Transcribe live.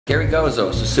Here we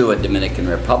Gozo, Sosua, Dominican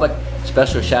Republic.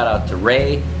 Special shout out to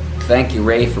Ray. Thank you,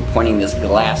 Ray, for pointing this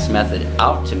glass method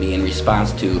out to me in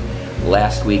response to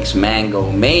last week's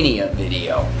Mango Mania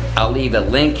video. I'll leave a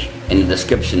link in the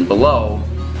description below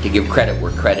to give credit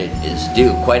where credit is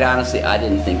due. Quite honestly, I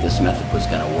didn't think this method was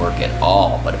going to work at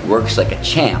all, but it works like a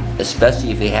champ,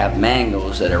 especially if you have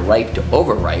mangoes that are ripe to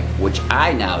overripe, which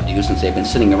I now do since they've been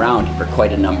sitting around for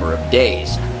quite a number of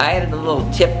days. I added a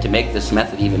little tip to make this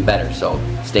method even better, so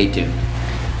stay tuned.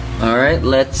 Alright,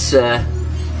 let's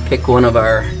pick one of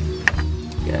our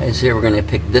guys here. We're going to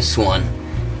pick this one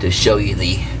to show you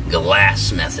the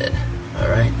glass method.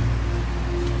 Alright.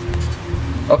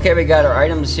 Okay, we got our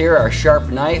items here, our sharp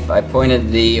knife. I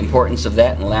pointed the importance of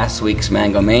that in last week's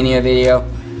Mango Mania video.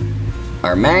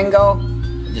 Our mango,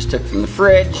 I just took from the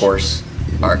fridge. Of course,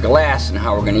 our glass and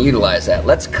how we're going to utilize that.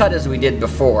 Let's cut as we did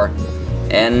before.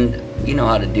 And you know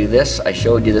how to do this. I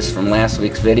showed you this from last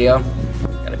week's video.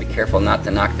 Gotta be careful not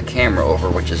to knock the camera over,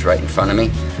 which is right in front of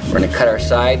me. We're going to cut our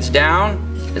sides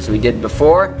down as we did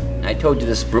before. I told you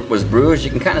this was bruised. You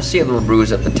can kind of see a little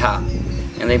bruise at the top.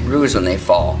 And they bruise when they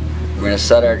fall. We're going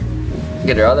to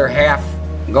get our other half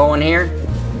going here.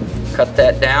 Cut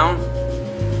that down.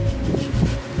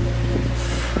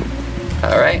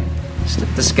 Alright, step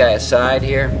this guy aside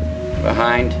here,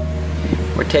 behind.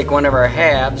 We'll take one of our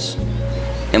halves,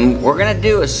 and what we're going to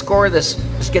do is score this,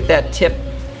 just get that tip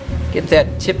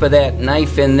of that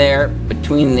knife in there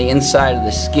between the inside of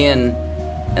the skin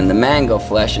and the mango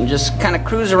flesh, and just kind of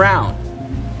cruise around.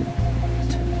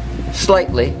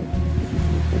 Slightly.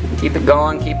 Keep it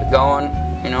going,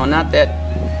 you know,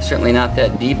 certainly not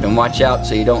that deep, and watch out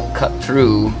so you don't cut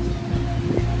through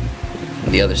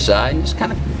the other side, and just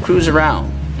kind of cruise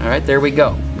around. Alright, there we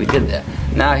go, we did that.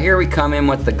 Now here we come in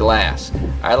with the glass.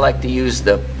 I like to use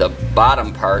the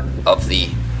bottom part of the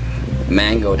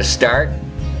mango to start.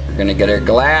 We're going to get our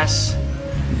glass,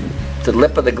 the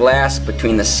lip of the glass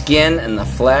between the skin and the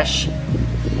flesh,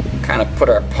 kind of put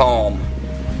our palm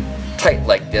tight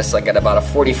like this, like at about a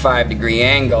 45-degree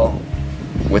angle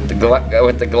with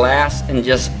the glass, and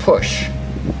just push.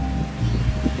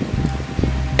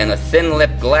 And a thin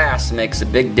lip glass makes a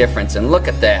big difference, and look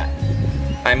at that.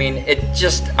 I mean, it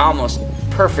just almost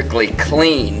perfectly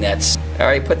clean. That's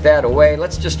alright, put that away.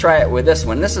 Let's just try it with this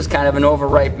one. This is kind of an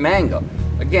overripe mango.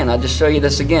 Again, I'll just show you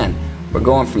this again. We're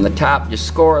going from the top, just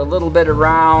score a little bit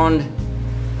around,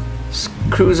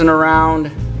 cruising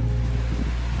around.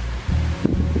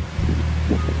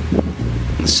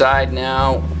 The side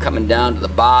now, coming down to the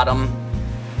bottom,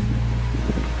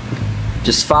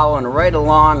 just following right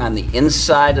along on the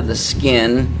inside of the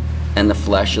skin and the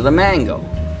flesh of the mango,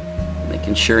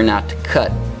 making sure not to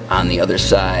cut on the other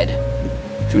side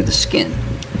through the skin.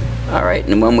 Alright,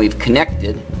 and when we've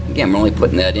connected, again, we're only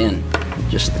putting that in,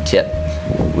 just the tip.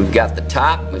 We've got the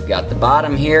top, we've got the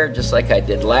bottom here, just like I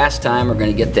did last time. We're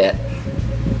going to get that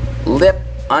lip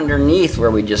underneath where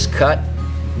we just cut,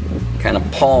 kind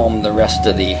of palm the rest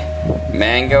of the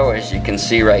mango, as you can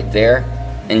see right there,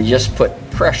 and just put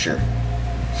pressure,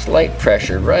 slight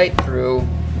pressure right through,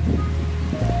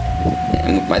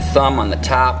 and with my thumb on the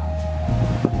top,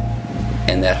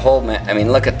 and that whole I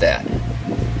mean, look at that.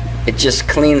 It just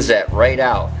cleans that right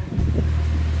out.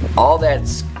 All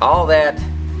that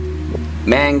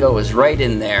mango is right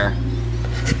in there,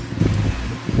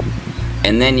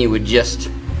 and then you would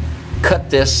just cut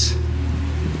this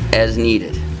as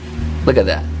needed. Look at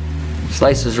that.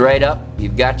 Slices right up.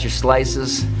 You've got your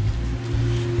slices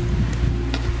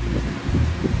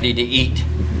ready to eat.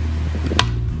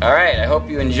 Alright, I hope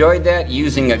you enjoyed that.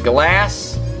 Using a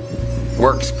glass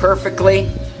works perfectly.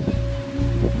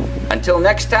 Until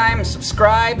next time,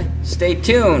 subscribe, stay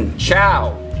tuned.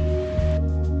 Ciao.